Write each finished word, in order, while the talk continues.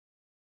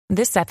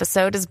This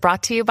episode is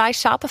brought to you by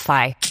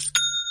Shopify.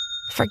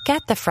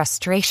 Forget the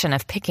frustration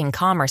of picking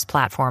commerce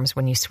platforms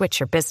when you switch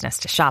your business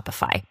to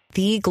Shopify,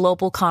 the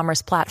global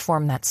commerce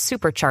platform that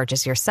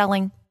supercharges your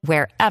selling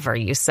wherever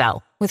you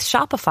sell. With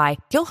Shopify,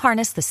 you'll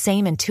harness the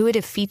same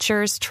intuitive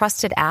features,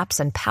 trusted apps,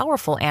 and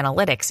powerful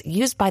analytics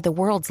used by the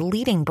world's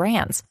leading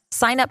brands.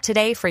 Sign up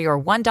today for your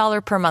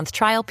 $1 per month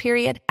trial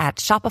period at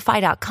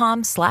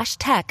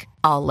shopify.com/tech,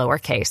 all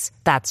lowercase.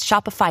 That's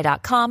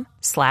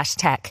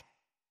shopify.com/tech.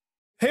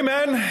 Hey,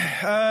 man,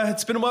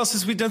 it's been a while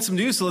since we've done some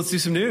news, so let's do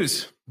some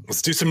news.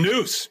 Let's do some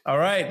news. All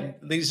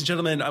right, ladies and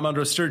gentlemen, I'm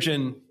Andros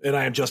Sturgeon. And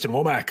I am Justin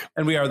Womack.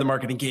 And we are the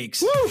Marketing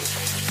Geeks. Woo!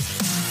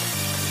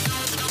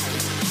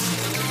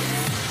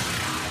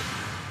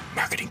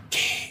 Marketing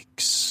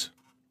Geeks.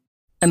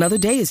 Another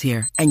day is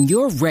here, and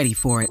you're ready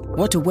for it.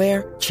 What to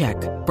wear? Check.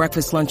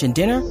 Breakfast, lunch, and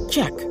dinner?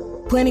 Check.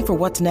 Planning for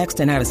what's next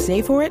and how to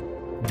save for it?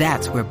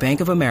 That's where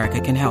Bank of America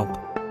can help.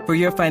 For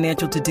your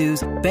financial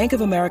to-dos, Bank of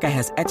America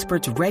has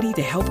experts ready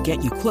to help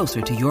get you closer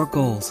to your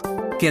goals.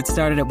 Get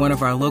started at one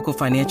of our local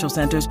financial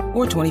centers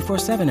or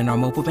 24/7 in our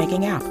mobile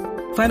banking app.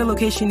 Find a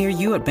location near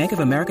you at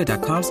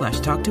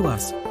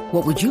bankofamerica.com/talktous.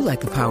 What would you like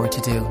the power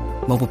to do?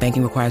 Mobile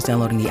banking requires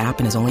downloading the app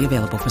and is only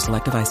available for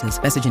select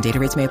devices. Message and data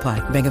rates may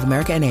apply. Bank of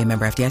America NA,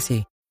 member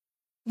FDIC.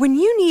 When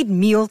you need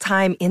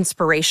mealtime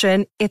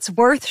inspiration, it's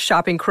worth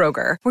shopping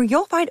Kroger, where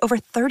you'll find over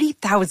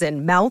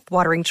 30,000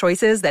 mouth-watering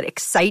choices that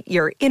excite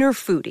your inner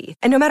foodie.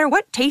 And no matter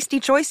what tasty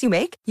choice you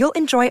make, you'll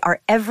enjoy our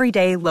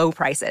everyday low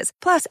prices,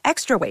 plus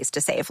extra ways to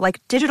save,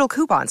 like digital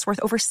coupons worth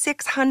over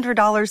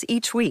 $600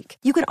 each week.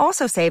 You can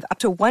also save up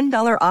to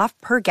 $1 off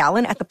per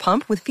gallon at the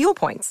pump with fuel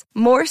points.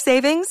 More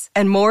savings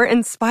and more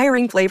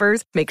inspiring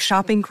flavors make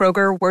shopping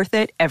Kroger worth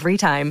it every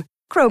time.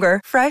 Kroger,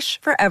 fresh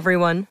for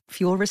everyone.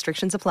 Fuel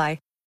restrictions apply.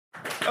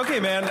 Okay,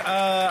 man,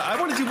 I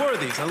want to do more of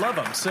these. I love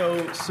them.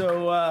 So,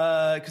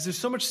 because there's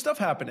so much stuff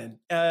happening.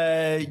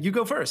 You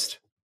go first.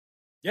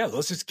 Yeah,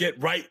 let's just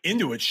get right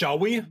into it, shall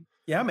we?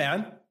 Yeah,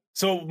 man.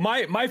 So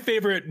my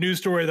favorite news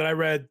story that I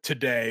read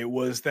today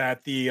was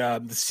that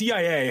the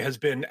CIA has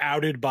been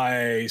outed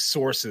by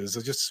sources.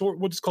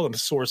 We'll just call them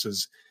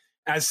sources,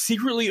 as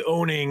secretly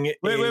owning.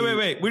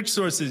 Wait. Which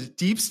sources?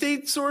 Deep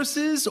state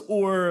sources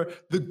or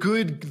the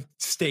good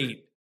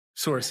state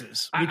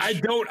sources? I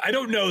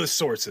don't know the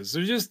sources.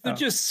 They're just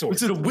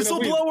sources. Is it a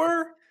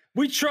whistleblower?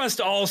 We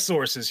trust all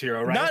sources here,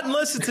 all right? Not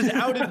unless it's an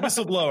outed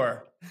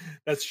whistleblower.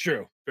 That's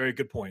true. Very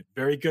good point.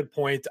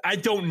 I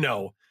don't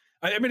know.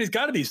 I mean, it's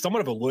got to be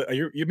somewhat of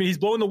he's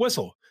blowing the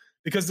whistle,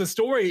 because the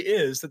story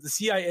is that the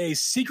CIA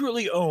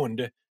secretly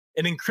owned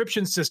an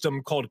encryption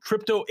system called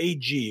Crypto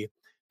AG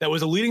that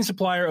was a leading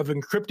supplier of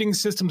encrypting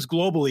systems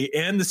globally,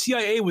 and the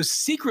CIA was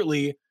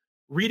secretly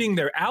reading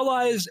their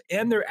allies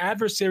and their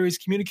adversaries'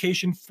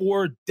 communication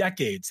for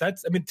decades.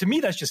 To me,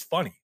 that's just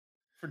funny.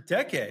 For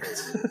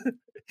decades.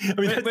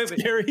 That's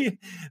scary.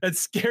 That's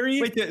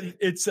scary.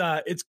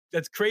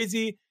 That's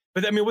crazy.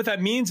 But what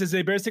that means is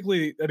they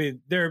basically,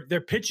 they're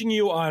pitching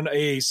you on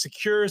a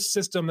secure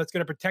system that's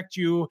going to protect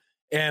you,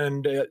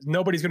 and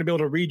nobody's going to be able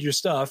to read your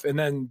stuff. And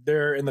then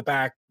they're in the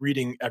back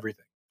reading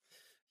everything.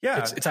 Yeah,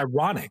 it's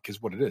ironic,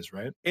 is what it is,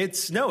 right?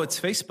 It's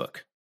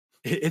Facebook.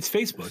 It's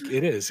Facebook.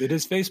 It is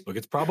Facebook.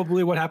 It's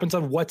probably what happens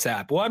on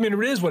WhatsApp. Well,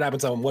 it is what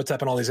happens on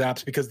WhatsApp and all these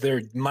apps, because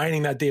they're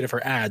mining that data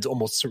for ads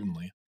almost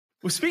certainly.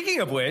 Well, speaking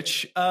of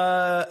which,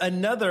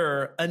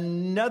 another.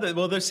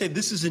 Well, they say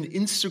this is an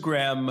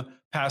Instagram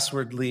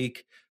password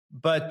leak,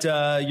 but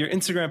your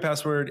Instagram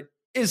password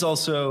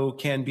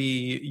can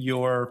be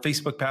your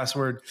Facebook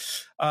password.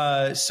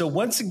 So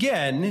once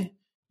again,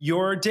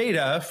 your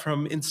data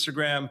from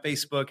Instagram,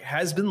 Facebook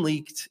has been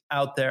leaked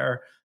out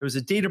there. There was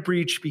a data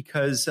breach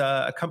because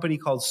a company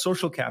called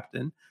Social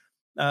Captain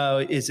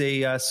is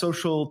a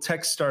social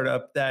tech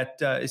startup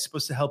that is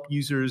supposed to help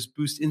users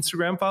boost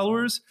Instagram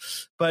followers.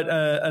 But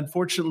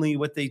unfortunately,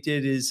 what they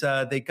did is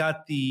they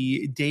got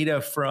the data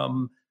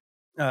from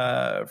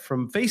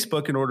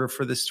Facebook in order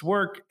for this to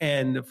work,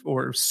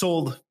 or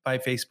sold by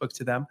Facebook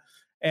to them.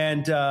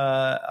 And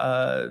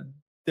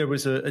there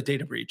was a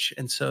data breach.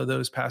 And so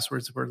those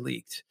passwords were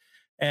leaked.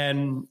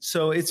 And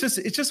so it's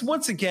just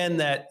once again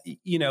that,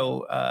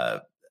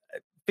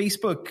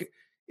 Facebook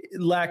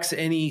lacks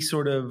any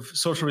sort of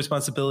social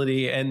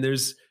responsibility, and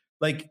there's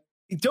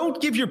don't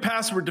give your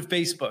password to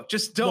Facebook.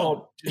 Just don't.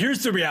 Well,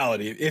 here's the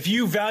reality. If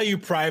you value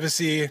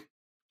privacy,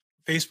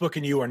 Facebook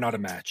and you are not a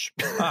match.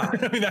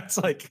 That's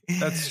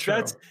true.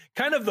 That's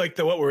kind of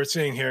what we're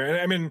seeing here.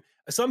 And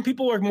some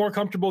people are more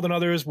comfortable than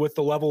others with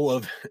the level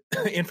of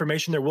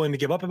information they're willing to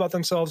give up about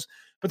themselves.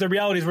 But the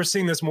reality is we're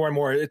seeing this more and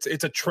more. It's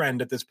a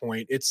trend at this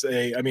point. This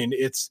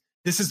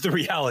is the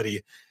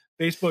reality.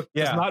 Facebook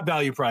does not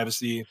value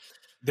privacy.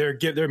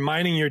 They're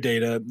mining your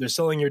data. They're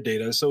selling your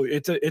data. So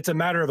it's a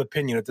matter of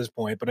opinion at this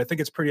point. But I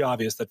think it's pretty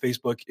obvious that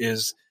Facebook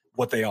is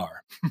what they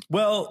are.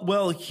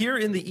 Well, here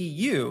in the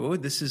EU,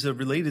 this is a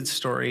related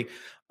story.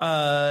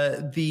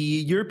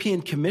 The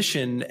European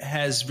Commission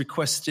has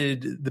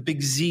requested the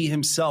big Z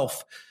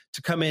himself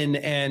to come in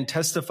and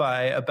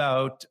testify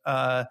about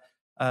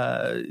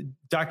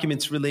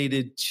documents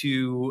related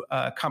to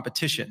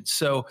competition.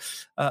 So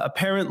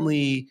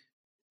apparently,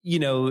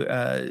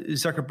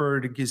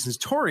 Zuckerberg is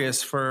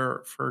notorious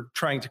for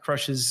trying to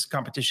crush his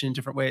competition in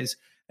different ways.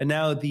 And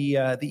now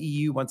the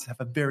EU wants to have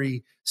a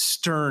very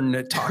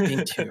stern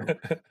talking to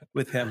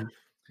with him.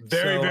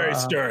 Very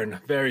stern.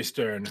 Very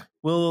stern.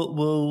 We'll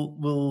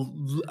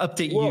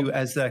update you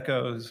as that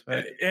goes.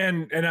 Right?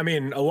 And I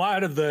mean, a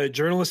lot of the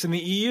journalists in the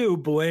EU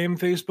blame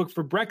Facebook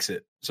for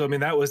Brexit. So I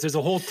mean, there's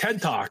a whole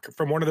TED talk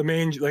from one of the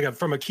main,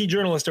 from a key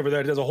journalist over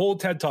there. There's a whole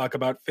TED talk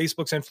about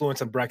Facebook's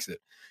influence on Brexit.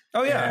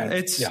 Oh yeah,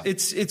 it's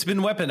been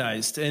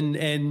weaponized,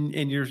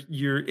 and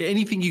you're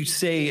anything you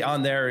say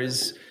on there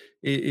is.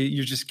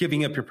 You're just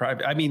giving up your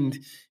private. I mean,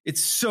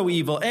 it's so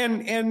evil.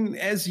 And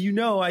as you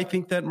know, I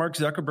think that Mark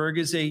Zuckerberg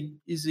is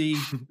a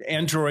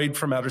android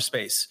from outer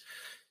space.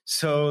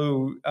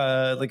 So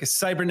like a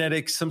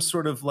cybernetic, some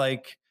sort of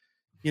like,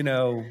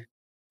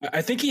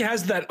 I think he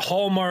has that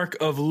hallmark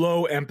of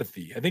low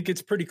empathy. I think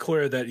it's pretty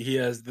clear that he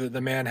has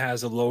the man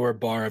has a lower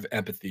bar of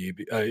empathy.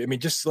 I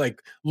mean, just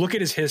like look at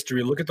his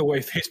history, look at the way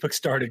Facebook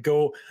started.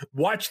 Go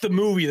watch the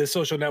movie, The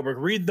Social Network.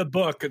 Read the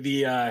book,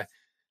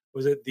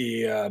 was it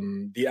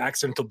the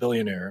Accidental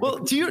Billionaire? Well,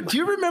 do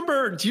you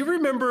remember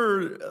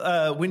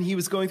when he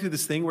was going through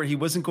this thing where he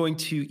wasn't going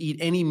to eat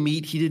any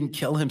meat he didn't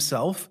kill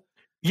himself?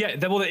 Yeah,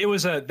 that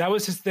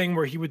was his thing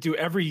where he would do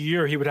every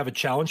year. He would have a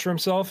challenge for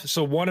himself.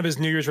 So one of his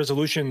New Year's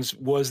resolutions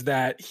was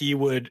that he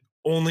would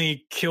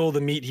only kill the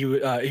meat. He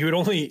would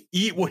only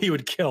eat what he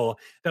would kill.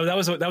 That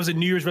was a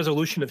New Year's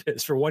resolution of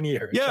his for 1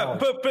 year. Yeah,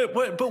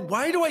 but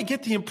why do I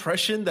get the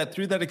impression that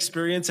through that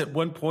experience at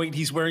one point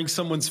he's wearing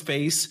someone's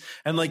face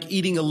and like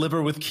eating a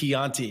liver with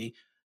Chianti?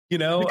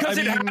 Because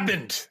it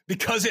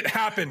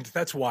happened.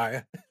 That's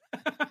why.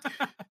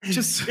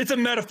 It's a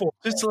metaphor.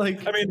 Just like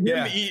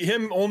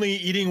him only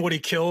eating what he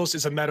kills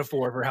is a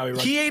metaphor for how he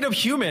runs. He ate a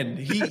human.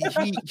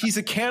 He's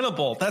a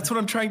cannibal. That's what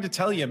I'm trying to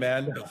tell you,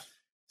 man. Yeah.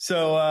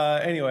 So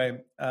anyway,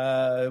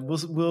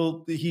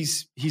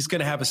 he's going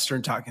to have a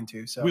stern talking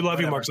to. So we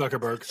love you, Mark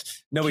Zuckerberg.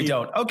 No, we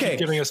don't. Okay,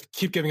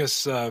 keep giving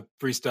us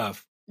free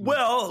stuff.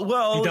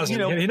 Well, he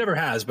doesn't. He never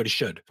has, but he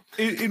should.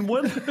 In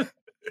one,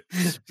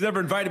 he's never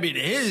invited me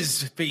to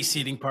his face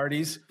eating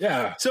parties.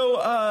 Yeah. So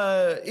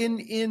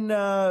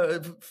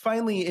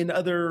finally in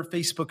other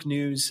Facebook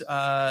news,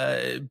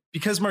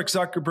 because Mark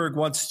Zuckerberg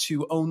wants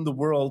to own the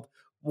world,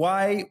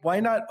 why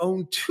not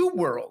own two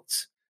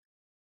worlds?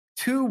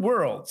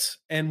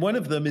 And one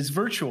of them is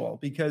virtual,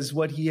 because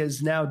what he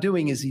is now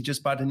doing is he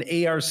just bought an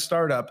AR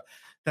startup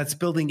that's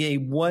building a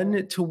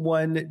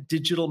 1-to-1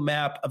 digital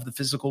map of the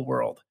physical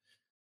world.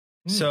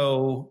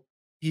 So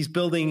he's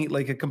building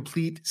like a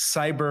complete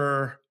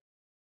cyber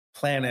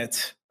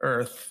planet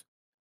Earth.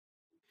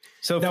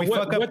 So if we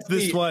fuck up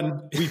this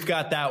one, we've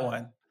got that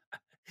one.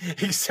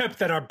 Except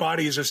that our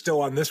bodies are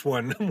still on this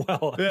one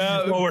while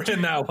we're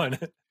in that one.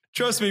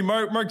 Trust me,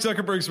 Mark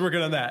Zuckerberg's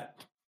working on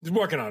that. He's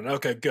working on it.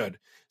 Okay, good.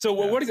 So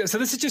what is it? So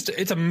this is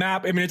it's a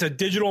map. I mean, it's a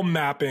digital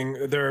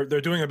mapping. They're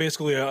doing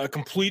basically a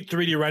complete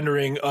 3D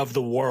rendering of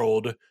the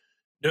world.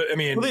 I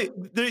mean,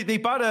 they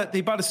bought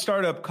a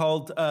startup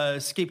called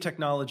Scape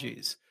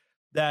Technologies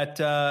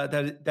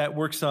that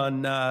works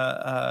on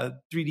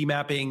 3D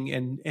mapping,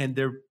 and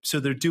they've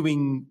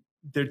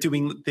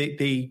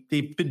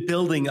been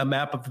building a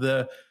map of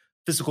the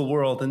physical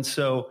world, and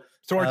so.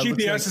 So our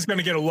GPS is going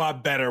to get a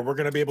lot better. We're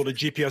going to be able to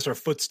GPS our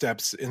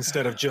footsteps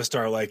instead of just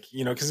our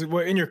because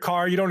in your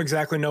car, you don't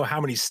exactly know how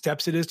many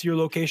steps it is to your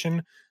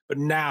location, but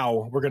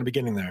now we're going to be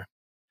getting there.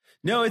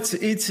 No, it's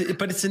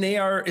an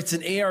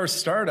AR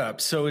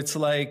startup. So it's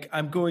like,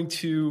 I'm going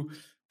to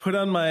put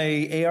on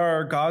my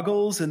AR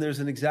goggles and there's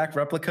an exact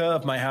replica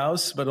of my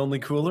house, but only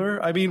cooler.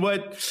 I mean, I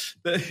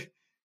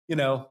don't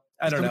know.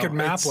 I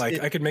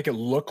could make it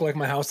look like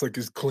my house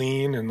is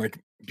clean and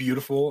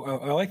beautiful.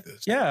 I like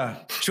this. Yeah,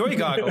 joy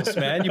goggles,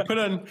 man. You put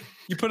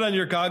on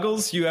your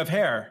goggles, you have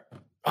hair.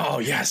 Oh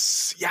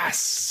yes.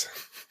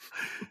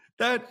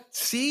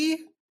 See,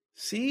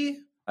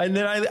 and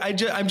then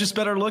I'm just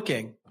better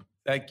looking.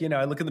 I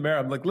look in the mirror.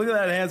 I'm like, look at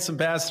that handsome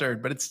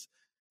bastard. But it's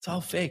all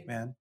fake,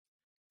 man.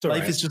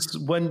 Life is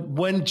just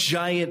one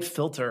giant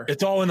filter.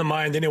 It's all in the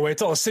mind anyway.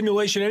 It's all a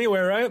simulation anyway,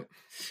 right?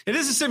 It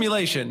is a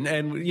simulation,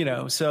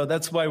 and so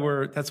that's why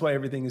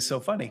everything is so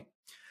funny.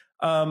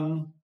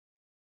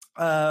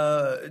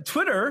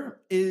 Twitter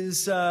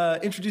is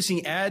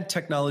introducing ad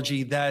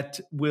technology that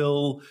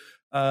will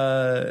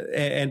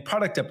and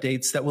product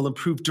updates that will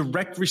improve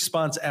direct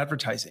response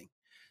advertising.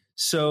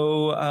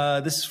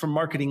 So this is from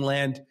Marketing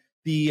Land.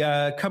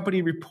 The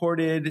company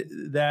reported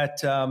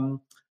that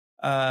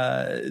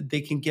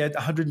they can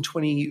get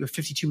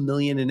 52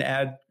 million in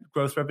ad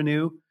growth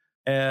revenue,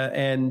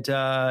 and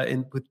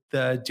with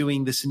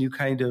doing this new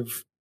kind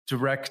of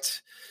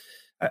direct.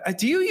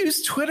 Do you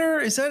use Twitter?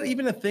 Is that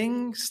even a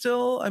thing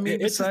still? I mean,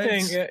 it's a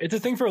thing. It's a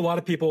thing for a lot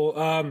of people.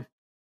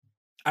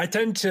 I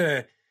tend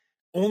to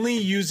only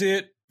use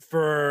it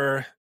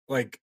for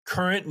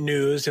current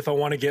news. If I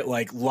want to get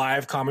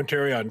live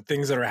commentary on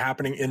things that are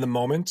happening in the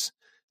moment,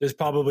 is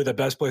probably the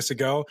best place to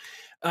go.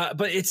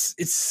 But it's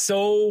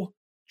so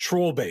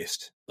troll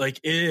based. Like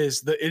it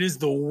is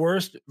the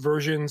worst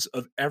versions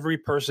of every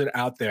person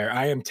out there.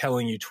 I am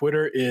telling you,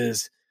 Twitter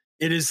is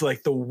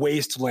like the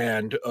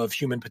wasteland of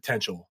human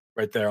potential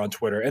right there on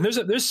Twitter. And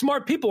there's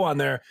smart people on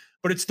there,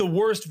 but it's the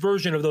worst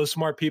version of those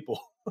smart people.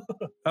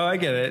 Oh, I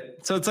get it.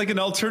 So it's like an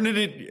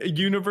alternate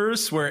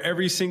universe where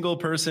every single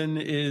person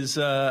is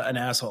an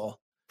asshole.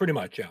 Pretty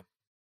much, yeah.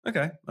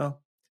 Okay,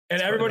 well.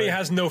 And everybody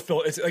has no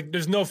filter. It's like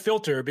there's no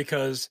filter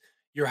because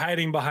you're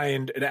hiding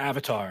behind an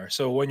avatar.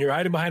 So when you're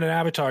hiding behind an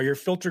avatar, your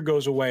filter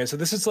goes away. So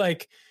this is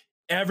like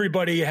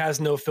everybody has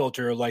no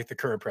filter like the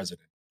current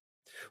president.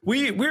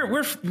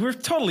 We're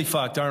totally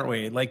fucked, aren't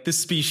we? Like this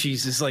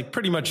species is like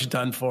pretty much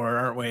done for,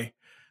 aren't we?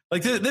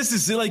 Like this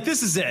is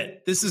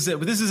it. This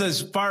is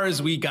as far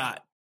as we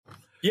got.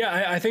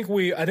 Yeah, I think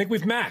we've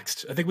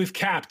maxed. I think we've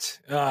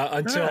capped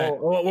until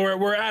we're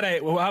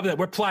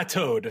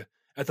plateaued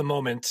at the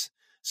moment.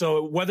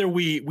 So whether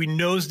we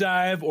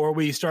nosedive or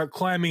we start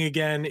climbing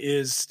again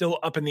is still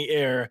up in the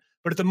air.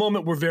 But at the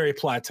moment, we're very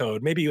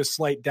plateaued, maybe a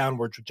slight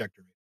downward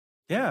trajectory.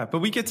 Yeah, but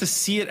we get to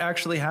see it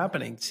actually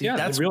happening. See, yeah,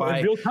 that's in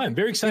real time.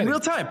 Very exciting. In real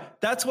time.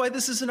 That's why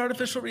this is an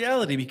artificial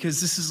reality, because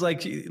this is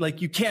like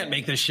you can't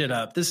make this shit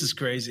up. This is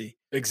crazy.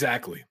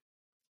 Exactly.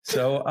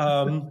 So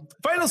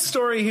final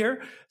story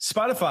here,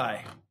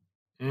 Spotify.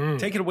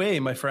 Take it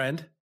away, my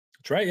friend.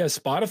 That's right. Yeah,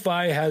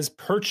 Spotify has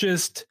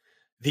purchased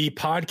the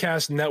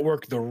podcast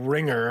network, The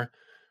Ringer,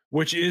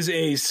 which is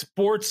a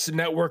sports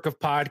network of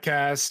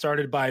podcasts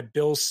started by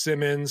Bill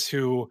Simmons,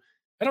 who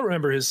I don't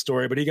remember his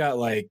story, but he got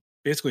like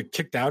basically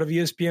kicked out of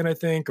ESPN, I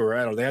think, or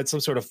I don't know. They had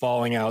some sort of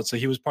falling out. So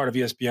he was part of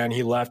ESPN.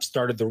 He left,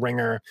 started The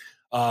Ringer.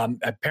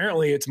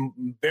 Apparently it's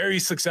very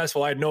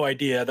successful. I had no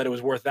idea that it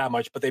was worth that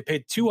much, but they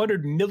paid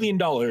 $200 million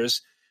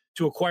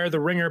to acquire The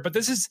Ringer. But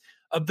this is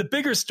the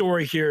bigger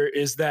story here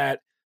is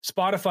that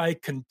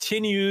Spotify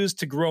continues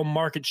to grow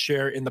market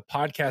share in the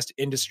podcast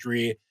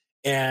industry,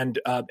 and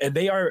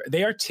they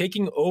are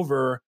taking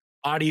over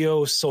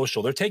audio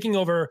social. They're taking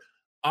over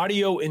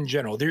audio in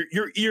general.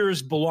 Your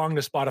ears belong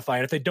to Spotify,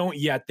 and if they don't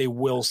yet, they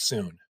will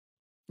soon.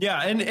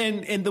 Yeah,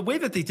 and the way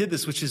that they did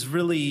this, which is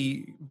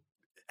really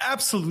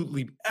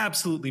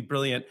absolutely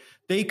brilliant.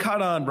 They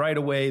caught on right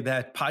away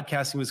that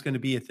podcasting was going to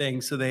be a thing.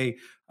 So they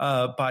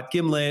bought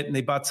Gimlet and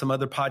they bought some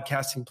other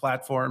podcasting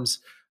platforms.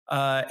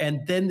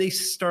 And then they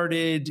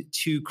started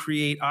to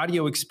create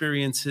audio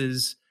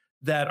experiences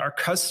that are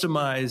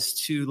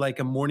customized to like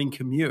a morning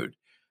commute.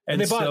 And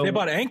they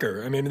bought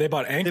Anchor. I mean, they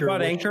bought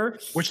Anchor,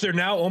 which they're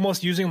now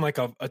almost using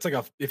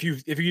if you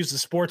use the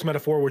sports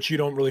metaphor, which you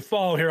don't really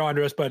follow here,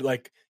 Andres, but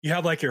like you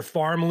have like your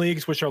farm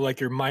leagues, which are like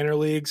your minor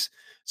leagues.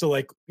 So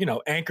like,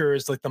 Anchor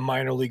is like the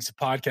minor leagues of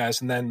podcasts.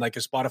 And then like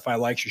if Spotify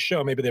likes your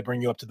show, maybe they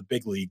bring you up to the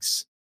big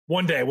leagues.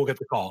 One day we'll get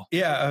the call.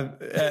 Yeah.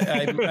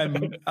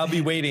 I'll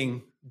be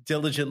waiting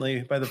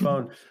diligently by the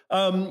phone.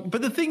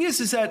 But the thing is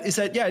that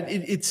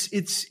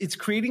it's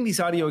creating these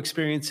audio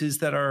experiences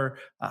that are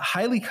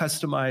highly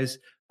customized.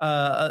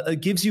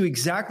 It gives you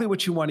exactly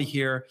what you want to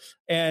hear,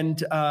 and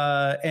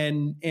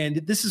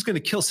this is going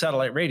to kill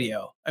satellite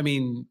radio. I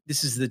mean,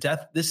 this is the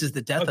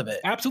death of it.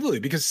 Absolutely,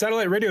 because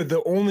satellite radio,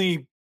 the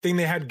only thing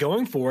they had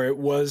going for it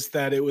was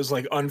that it was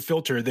like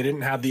unfiltered. They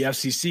didn't have the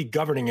FCC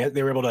governing it.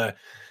 They were able to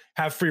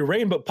have free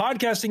reign. But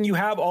podcasting, you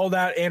have all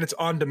that, and it's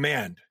on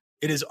demand.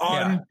 It is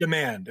on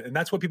demand, and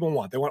that's what people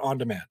want. They want on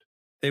demand.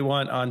 They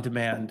want on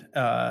demand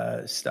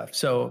stuff.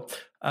 So,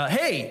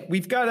 hey,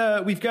 we've got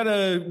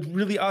a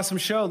really awesome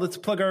show. Let's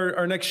plug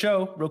our next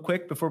show real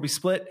quick before we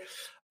split.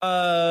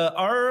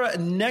 Our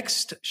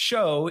next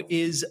show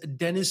is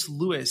Dennis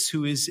Lewis,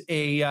 who is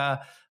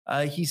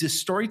he's a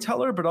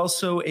storyteller, but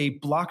also a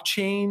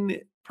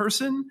blockchain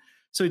person.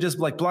 So he does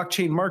like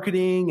blockchain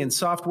marketing and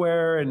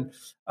software, and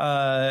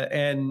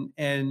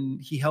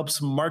he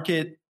helps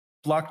market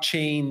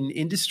blockchain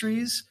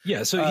industries.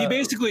 Yeah, so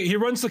he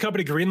runs the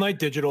company Greenlight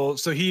Digital.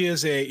 So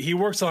he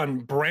works on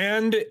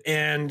brand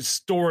and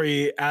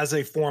story as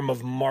a form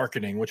of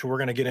marketing, which we're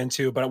going to get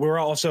into, but we're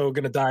also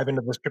going to dive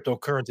into this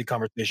cryptocurrency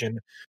conversation,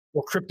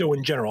 or crypto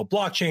in general,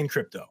 blockchain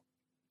crypto.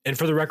 And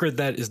for the record,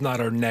 that is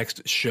not our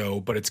next show,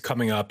 but it's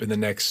coming up in the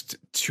next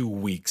 2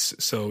 weeks.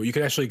 So you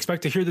can actually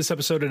expect to hear this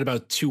episode in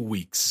about 2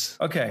 weeks.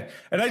 Okay.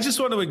 And I just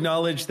want to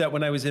acknowledge that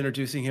when I was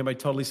introducing him, I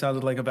totally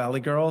sounded like a Valley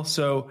girl.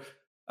 So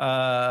you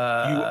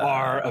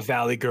are a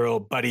Valley girl,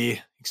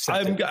 buddy.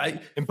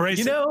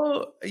 Embrace it.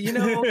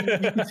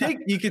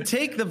 You could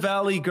take the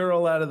Valley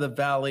girl out of the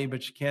Valley,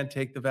 but you can't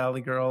take the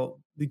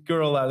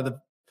girl out of the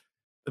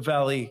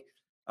Valley.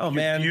 Oh,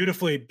 man.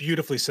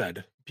 Beautifully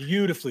said.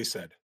 Beautifully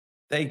said.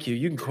 Thank you.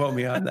 You can quote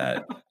me on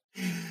that.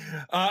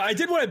 I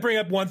did want to bring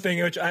up one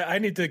thing, which I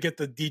need to get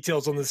the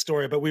details on this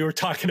story, but we were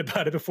talking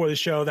about it before the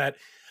show that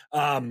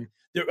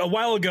a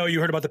while ago you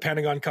heard about the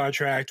Pentagon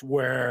contract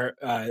where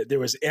there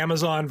was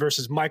Amazon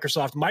versus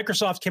Microsoft.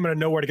 Microsoft came out of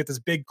nowhere to get this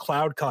big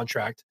cloud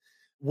contract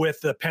with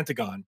the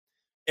Pentagon.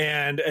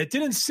 And it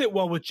didn't sit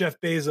well with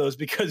Jeff Bezos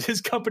because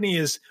his company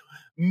is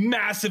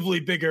massively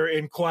bigger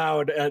in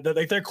cloud.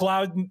 Like their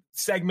cloud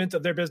segment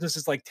of their business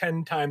is like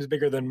 10 times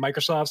bigger than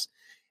Microsoft's.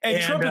 And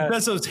Trump and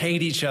Bezos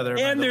hate each other.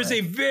 And there's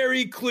a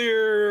very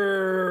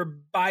clear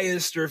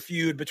bias or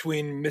feud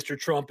between Mr.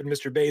 Trump and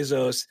Mr.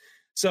 Bezos.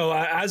 So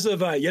as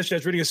of yesterday, I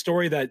was reading a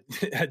story that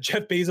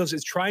Jeff Bezos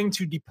is trying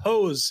to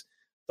depose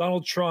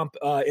Donald Trump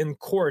in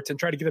court and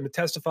try to get him to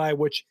testify,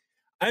 which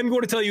I'm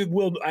going to tell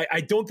you, I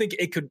don't think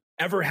it could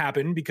ever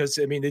happen because,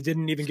 I mean, they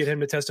didn't even get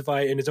him to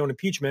testify in his own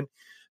impeachment.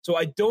 So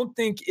I don't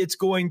think it's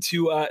going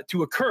to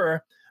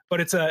occur. But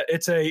it's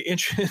that's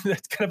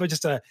kind of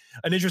just an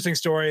interesting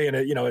story, and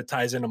it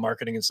ties into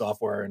marketing and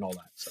software and all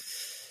that. So.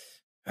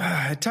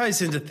 It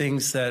ties into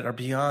things that are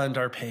beyond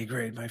our pay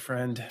grade, my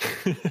friend.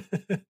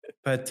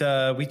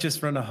 But we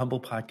just run a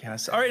humble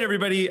podcast. All right,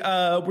 everybody,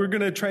 we're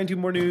going to try and do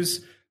more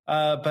news,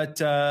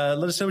 but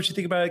let us know what you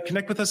think about it.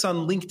 Connect with us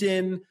on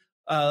LinkedIn,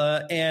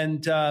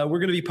 and we're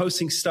going to be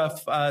posting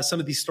stuff,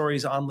 some of these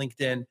stories on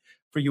LinkedIn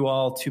for you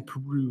all to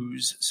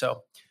peruse.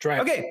 So,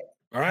 okay.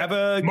 All right. Have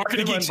a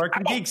Marketing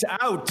Geeks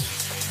out.